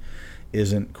agency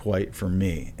isn't quite for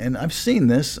me. And I've seen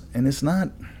this, and it's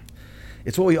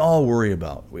what we all worry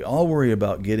about. We all worry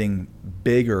about getting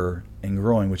bigger and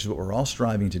growing, which is what we're all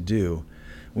striving to do.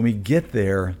 When we get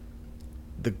there,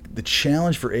 the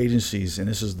challenge for agencies, and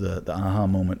this is the aha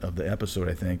moment of the episode,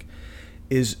 I think,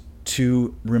 is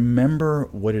to remember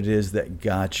what it is that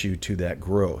got you to that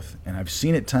growth. And I've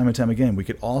seen it time and time again. We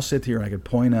could all sit here and I could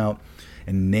point out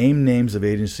and name names of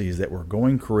agencies that were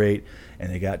going great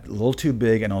and they got a little too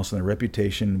big, and also their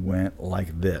reputation went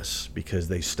like this because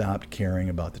they stopped caring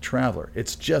about the traveler.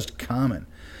 It's just common.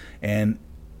 And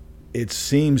it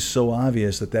seems so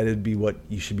obvious that would be what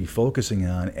you should be focusing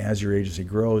on as your agency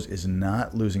grows, is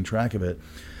not losing track of it.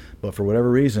 But for whatever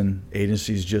reason,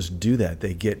 agencies just do that.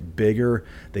 They get bigger,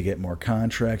 they get more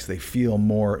contracts, they feel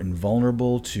more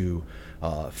invulnerable to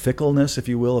fickleness, if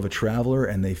you will, of a traveler,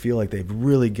 and they feel like they've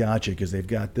really got you because they've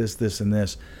got this, this, and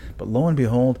this. But lo and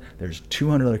behold, there's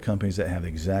 200 other companies that have the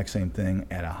exact same thing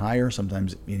at a higher,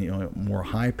 sometimes more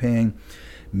high-paying,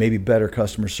 maybe better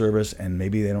customer service, and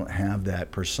maybe they don't have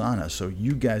that persona. So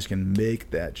you guys can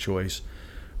make that choice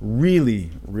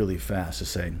really, really fast to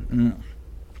say,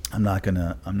 I'm not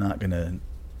gonna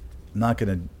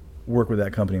work with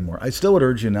that company anymore. I still would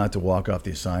urge you not to walk off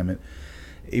the assignment,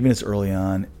 even if it's early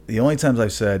on. The only times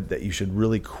I've said that you should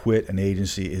really quit an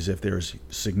agency is if there's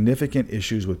significant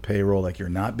issues with payroll, like you're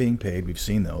not being paid. We've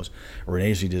seen those, or an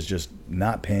agency is just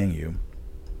not paying you.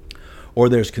 Or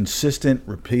there's consistent,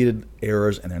 repeated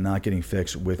errors and they're not getting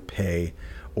fixed with pay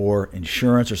or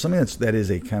insurance or something that is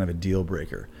a kind of a deal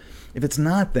breaker. If it's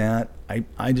not that,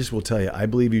 I just will tell you, I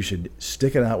believe you should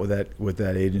stick it out with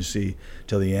that agency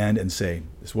till the end and say,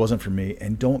 this wasn't for me,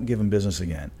 and don't give them business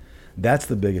again. That's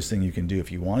the biggest thing you can do.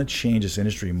 If you want to change this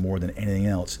industry more than anything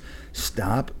else,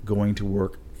 stop going to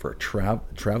work for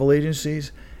travel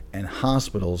agencies and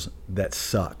hospitals that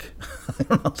suck. I don't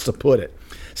know how else to put it.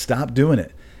 Stop doing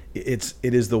it. It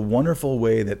is the wonderful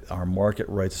way that our market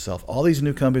writes itself. All these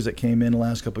new companies that came in the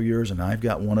last couple of years, and I've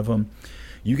got one of them,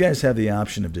 you guys have the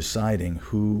option of deciding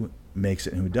who makes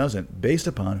it and who doesn't based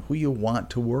upon who you want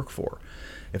to work for.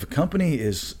 If a company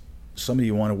is somebody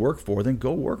you want to work for, then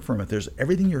go work for them. If there's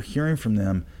everything you're hearing from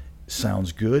them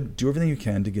sounds good, do everything you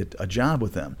can to get a job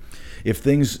with them. If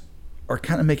things are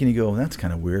kind of making you go, that's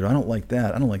kind of weird, I don't like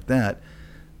that,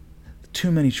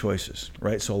 too many choices,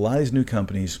 right? So a lot of these new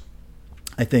companies,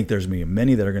 I think there's going to be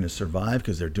many that are going to survive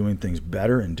because they're doing things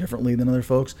better and differently than other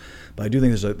folks. But I do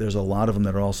think there's a lot of them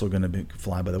that are also going to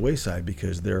fly by the wayside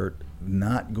because they're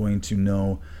not going to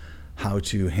know how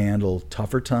to handle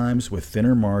tougher times with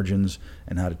thinner margins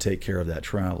and how to take care of that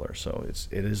traveler. So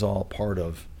it is all part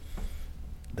of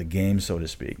the game, so to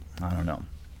speak. I don't know.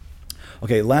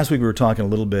 Okay, last week we were talking a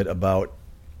little bit about,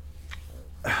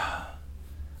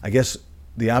 I guess,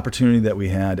 the opportunity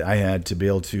that I had to be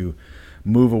able to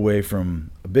move away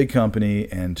from a big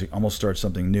company and to almost start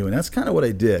something new. And that's kind of what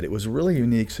I did. It was a really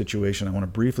unique situation. I want to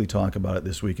briefly talk about it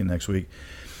this week and next week.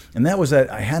 And that was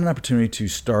that I had an opportunity to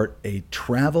start a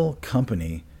travel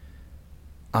company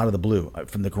out of the blue,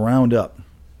 from the ground up.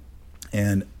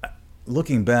 And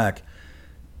looking back,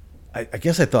 I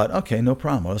guess I thought, okay, no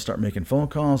problem. I'll start making phone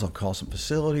calls. I'll call some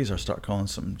facilities. I'll start calling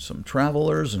some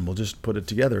travelers, and we'll just put it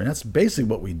together. And that's basically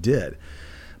what we did.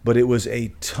 But it was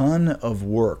a ton of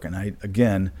work.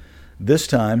 And this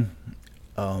time,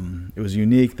 it was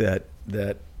unique that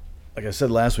like I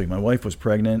said last week, my wife was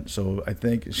pregnant, so I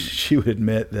think she would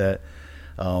admit that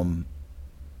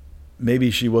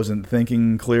maybe she wasn't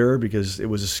thinking clearer, because it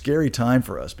was a scary time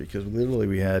for us, because literally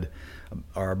we had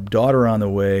our daughter on the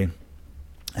way,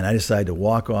 and I decided to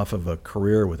walk off of a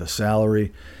career with a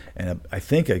salary and I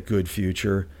think a good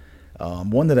future,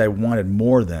 one that I wanted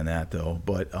more than that though,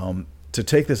 but to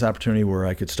take this opportunity where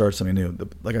I could start something new.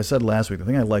 Like I said last week, the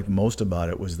thing I liked most about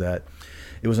it was that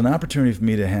it was an opportunity for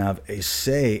me to have a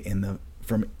say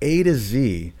from A to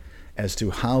Z as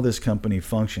to how this company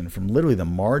functioned, from literally the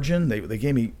margin. They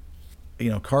gave me,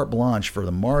 carte blanche for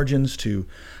the margins, to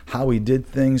how we did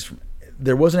things.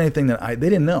 There wasn't anything that they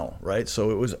didn't know, right?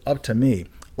 So it was up to me.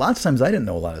 Lots of times I didn't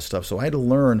know a lot of stuff, so I had to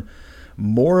learn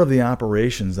more of the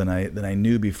operations than I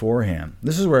knew beforehand.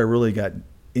 This is where I really got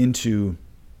into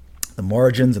the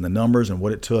margins and the numbers and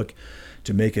what it took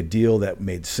to make a deal that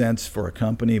made sense for a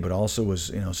company, but also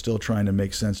was still trying to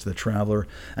make sense to the traveler.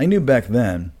 I knew back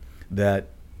then that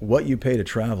what you paid a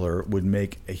traveler would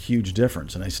make a huge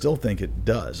difference, and I still think it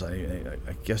does. I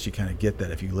guess you kind of get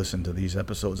that if you listen to these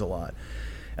episodes a lot.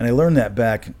 And I learned that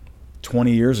back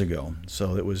 20 years ago.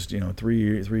 So it was 3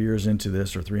 years into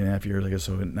this, or 3.5 years, I guess,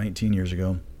 so 19 years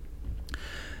ago.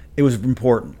 It was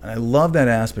important. And I love that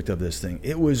aspect of this thing.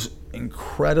 It was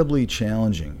incredibly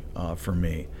challenging for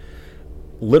me.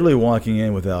 Literally walking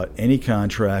in without any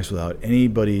contracts, without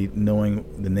anybody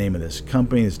knowing the name of this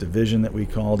company, this division that we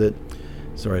called it.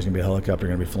 Sorry, it's going to be a helicopter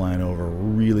going to be flying over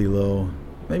really low,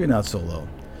 maybe not so low.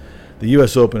 The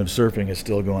U.S. Open of surfing is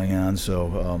still going on,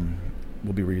 so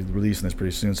we'll be releasing this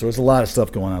pretty soon. So there's a lot of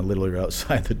stuff going on literally right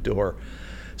outside the door.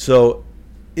 So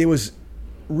it was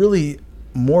really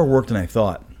more work than I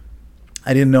thought.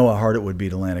 I didn't know how hard it would be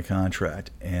to land a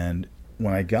contract. And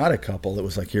when I got a couple, it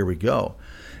was like, here we go.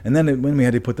 And then when we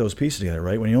had to put those pieces together,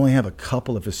 right? When you only have a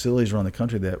couple of facilities around the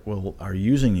country that are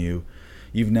using you,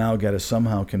 you've now got to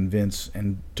somehow convince,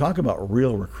 and talk about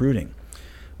real recruiting.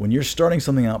 When you're starting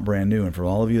something out brand new, and for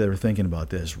all of you that are thinking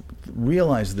about this,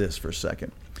 realize this for a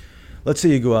second. Let's say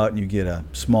you go out and you get a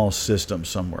small system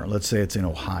somewhere. Let's say it's in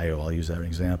Ohio. I'll use that as an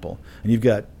example. And you've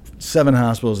got 7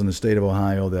 hospitals in the state of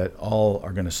Ohio that all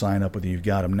are going to sign up with you. You've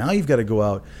got them. Now you've got to go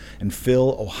out and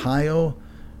fill Ohio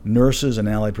nurses and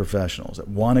allied professionals that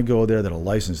want to go there, that are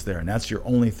licensed there. And that's your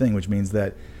only thing, which means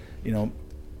that,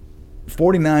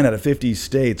 49 out of 50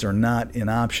 states are not an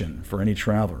option for any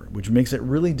traveler, which makes it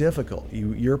really difficult.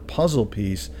 Your puzzle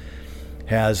piece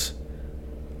has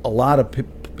a lot of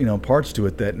parts to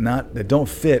it that don't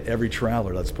fit every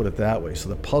traveler. Let's put it that way. So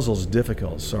the puzzle's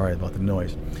difficult. Sorry about the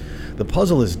noise. The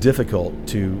puzzle is difficult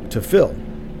to fill,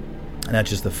 and that's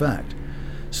just the fact.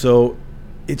 So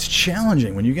it's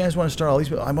challenging when you guys want to start all these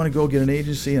people. I want to go get an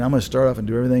agency and I'm going to start off and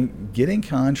do everything. Getting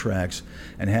contracts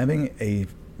and having a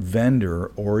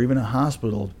vendor or even a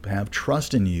hospital have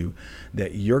trust in you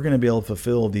that you're going to be able to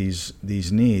fulfill these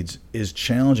needs is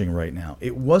challenging right now.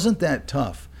 It wasn't that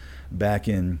tough back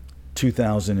in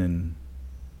 2001.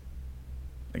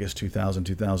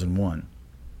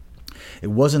 It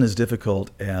wasn't as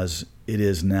difficult as it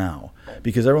is now,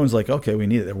 because everyone's like, okay, we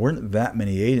need it. There weren't that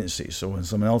many agencies. So when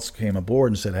someone else came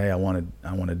aboard and said, hey, I want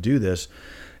to do this,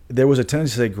 there was a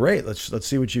tendency to say, great, let's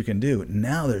see what you can do.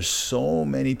 Now there's so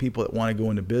many people that want to go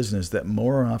into business that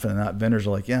more often than not, vendors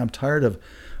are like, yeah, I'm tired of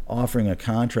offering a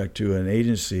contract to an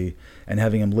agency and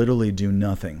having them literally do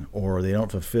nothing, or they don't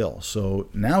fulfill. So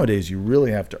nowadays you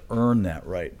really have to earn that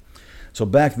right. So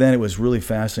back then it was really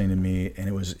fascinating to me, and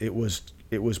it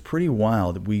was pretty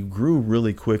wild. We grew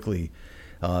really quickly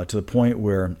to the point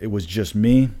where it was just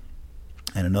me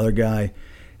and another guy.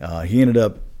 He ended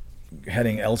up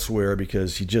heading elsewhere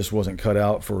because he just wasn't cut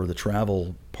out for the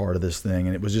travel part of this thing,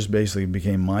 and it was just basically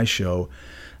became my show.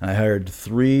 And I hired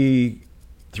three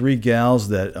gals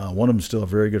that one of them is still a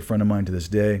very good friend of mine to this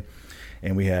day,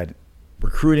 and we had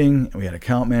recruiting and we had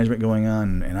account management going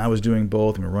on, and I was doing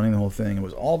both, and we were running the whole thing. It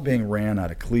was all being ran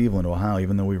out of Cleveland, Ohio,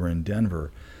 even though we were in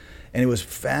Denver. And it was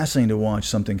fascinating to watch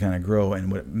something kind of grow.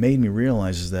 And what made me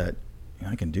realize is that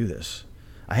I can do this.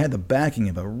 I had the backing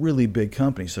of a really big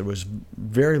company, so there was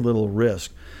very little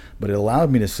risk. But it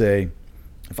allowed me to say,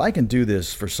 if I can do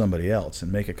this for somebody else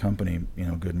and make a company,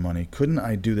 good money, couldn't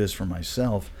I do this for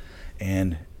myself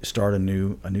and start a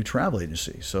new travel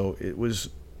agency? So it was,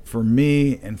 for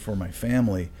me and for my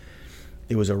family,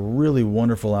 it was a really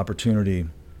wonderful opportunity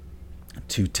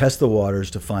to test the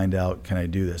waters to find out, can I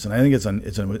do this? And I think it's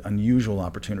an unusual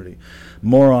opportunity.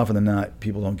 More often than not,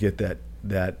 people don't get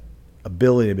that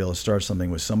ability to be able to start something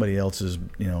with somebody else's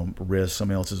risk,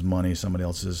 somebody else's money, somebody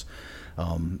else's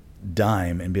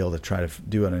dime, and be able to try to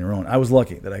do it on your own. I was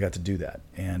lucky that I got to do that,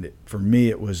 and for me,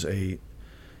 it was a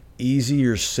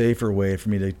easier, safer way for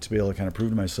me to be able to kind of prove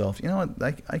to myself, you know what,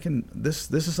 I can.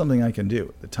 This is something I can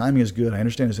do. The timing is good. I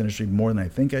understand this industry more than I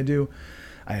think I do.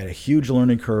 I had a huge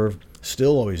learning curve.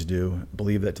 Still always do,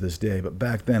 believe that to this day. But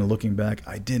back then, looking back,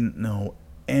 I didn't know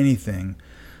anything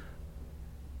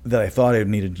that I thought I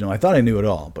needed to know. I thought I knew it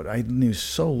all, but I knew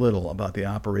so little about the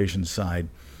operations side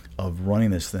of running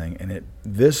this thing. And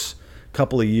this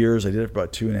couple of years, I did it for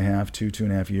about two and a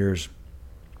half years,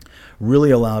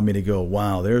 really allowed me to go,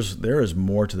 wow, there is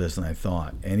more to this than I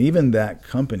thought. And even that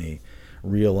company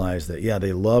realized that, yeah,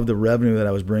 they loved the revenue that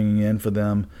I was bringing in for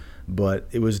them, but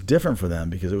it was different for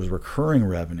them because it was recurring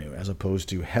revenue as opposed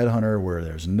to Headhunter, where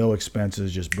there's no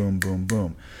expenses, just boom, boom,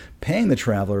 boom. Paying the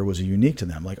traveler was unique to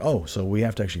them. Like, oh, so we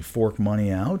have to actually fork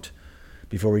money out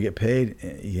before we get paid?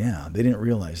 Yeah, they didn't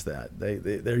realize that.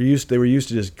 They were used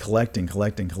to just collecting.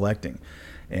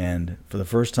 And for the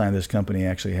first time, this company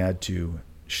actually had to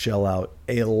shell out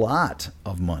a lot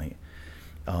of money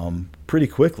pretty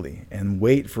quickly and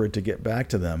wait for it to get back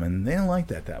to them. And they didn't like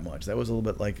that much. That was a little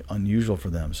bit like unusual for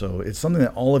them. So it's something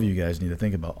that all of you guys need to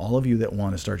think about. All of you that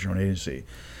want to start your own agency,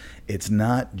 it's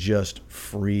not just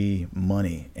free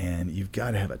money, and you've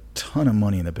got to have a ton of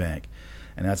money in the bank.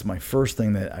 And that's my first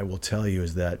thing that I will tell you,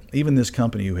 is that even this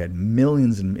company who had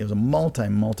millions, and it was a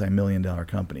multi-million dollar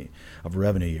company of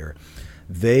revenue a year,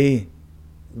 they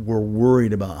were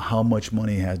worried about how much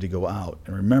money had to go out.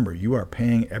 And remember, you are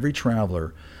paying every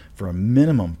traveler for a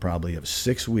minimum probably of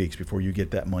 6 weeks before you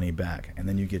get that money back. And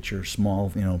then you get your small,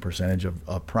 percentage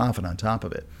of profit on top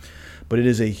of it. But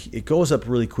it goes up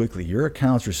really quickly. Your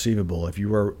accounts receivable, if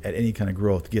you are at any kind of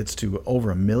growth, gets to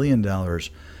over $1 million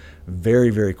very,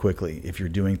 very quickly if you're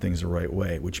doing things the right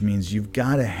way, which means you've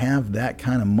got to have that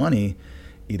kind of money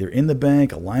either in the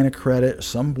bank, a line of credit,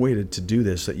 some way to do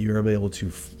this, that you're able to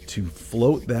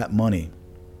float that money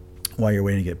while you're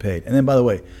waiting to get paid. And then, by the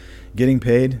way, getting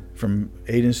paid from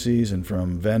agencies and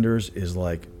from vendors is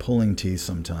like pulling teeth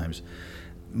sometimes.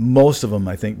 Most of them,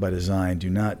 I think by design, do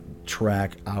not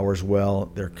track hours well.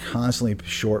 They're constantly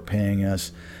short paying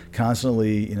us,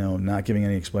 constantly, not giving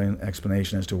any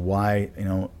explanation as to why,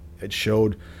 it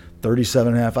showed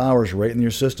 37 and a half hours right in your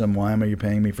system. Why am you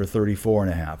paying me for 34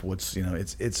 and a half?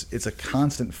 It's a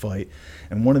constant fight.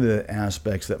 And one of the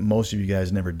aspects that most of you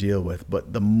guys never deal with,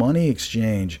 but the money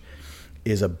exchange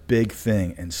is a big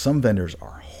thing. And some vendors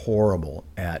are horrible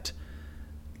at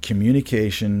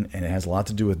communication, and it has a lot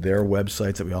to do with their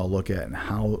websites that we all look at, and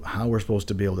how we're supposed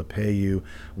to be able to pay you,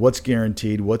 what's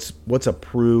guaranteed, what's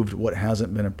approved, what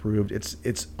hasn't been approved.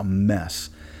 It's a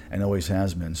mess, and always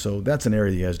has been. So that's an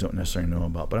area you guys don't necessarily know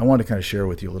about. But I wanted to kind of share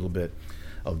with you a little bit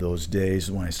of those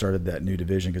days when I started that new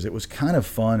division, because it was kind of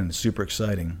fun and super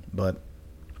exciting, but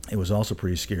it was also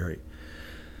pretty scary.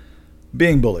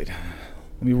 Being bullied.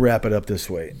 Let me wrap it up this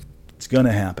way. It's going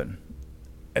to happen.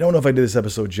 I don't know if I did this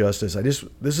episode justice.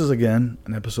 This is, again,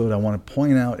 an episode I want to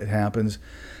point out. It happens.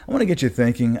 I want to get you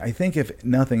thinking. I think if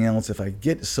nothing else, if I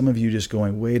get some of you just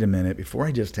going, wait a minute, before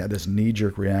I just have this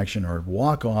knee-jerk reaction or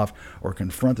walk off or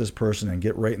confront this person and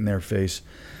get right in their face,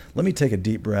 let me take a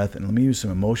deep breath and let me use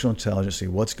some emotional intelligence, see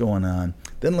what's going on.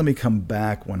 Then let me come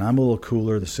back when I'm a little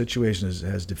cooler, the situation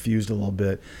has diffused a little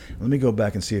bit. Let me go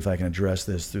back and see if I can address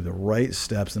this through the right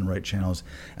steps and the right channels.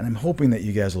 And I'm hoping that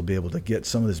you guys will be able to get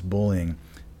some of this bullying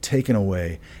taken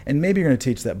away, and maybe you're going to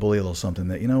teach that bully a little something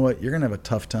that, you're going to have a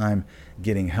tough time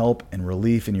getting help and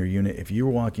relief in your unit if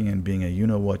you're walking in being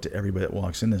a what to everybody that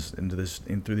walks in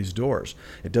through these doors.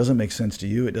 It doesn't make sense to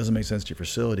you, it doesn't make sense to your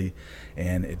facility,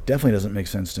 and it definitely doesn't make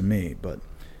sense to me. But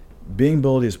being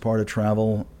bullied is part of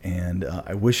travel, and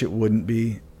I wish it wouldn't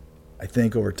be. I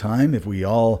think over time, if we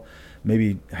all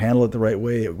maybe handle it the right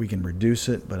way, we can reduce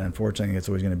it, but unfortunately it's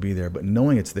always going to be there. But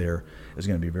knowing it's there is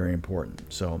going to be very important.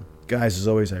 So guys, as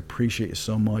always, I appreciate you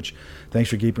so much. Thanks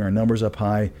for keeping our numbers up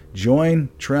high. Join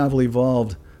Travel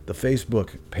Evolved, the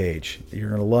Facebook page. You're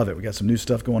going to love it. We got some new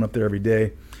stuff going up there every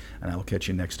day, and I will catch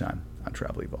you next time on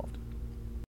Travel Evolved.